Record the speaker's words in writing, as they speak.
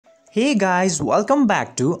Hey guys, welcome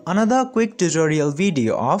back to another quick tutorial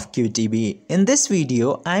video of QTB. In this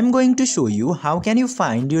video, I am going to show you how can you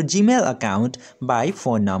find your Gmail account by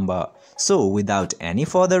phone number. So without any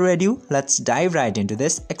further ado, let's dive right into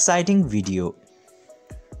this exciting video.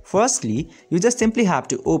 Firstly, you just simply have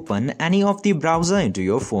to open any of the browser into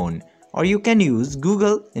your phone, or you can use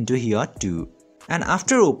Google into here too. And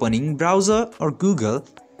after opening browser or Google,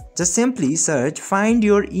 just simply search find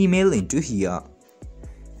your email into here.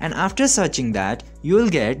 And after searching that, you will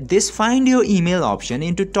get this find your email option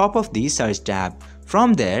into top of the search tab.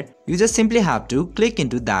 From there, you just simply have to click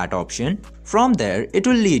into that option. From there, it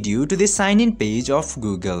will lead you to the sign in page of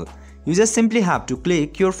Google. You just simply have to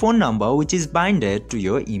click your phone number which is binded to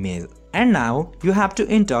your email. And now, you have to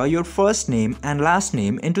enter your first name and last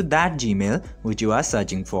name into that Gmail which you are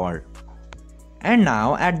searching for. And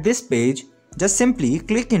now at this page, just simply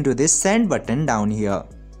click into this send button down here.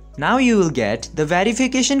 Now you will get the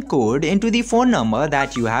verification code into the phone number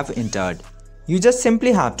that you have entered. You just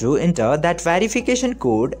simply have to enter that verification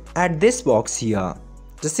code at this box here.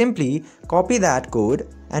 Just simply copy that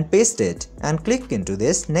code and paste it and click into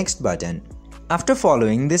this next button. After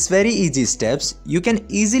following these very easy steps, you can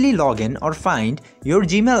easily log in or find your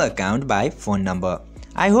Gmail account by phone number.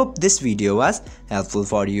 I hope this video was helpful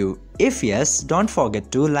for you. If yes, don't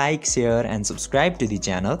forget to like, share and subscribe to the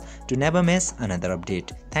channel to never miss another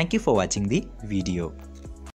update. Thank you for watching the video.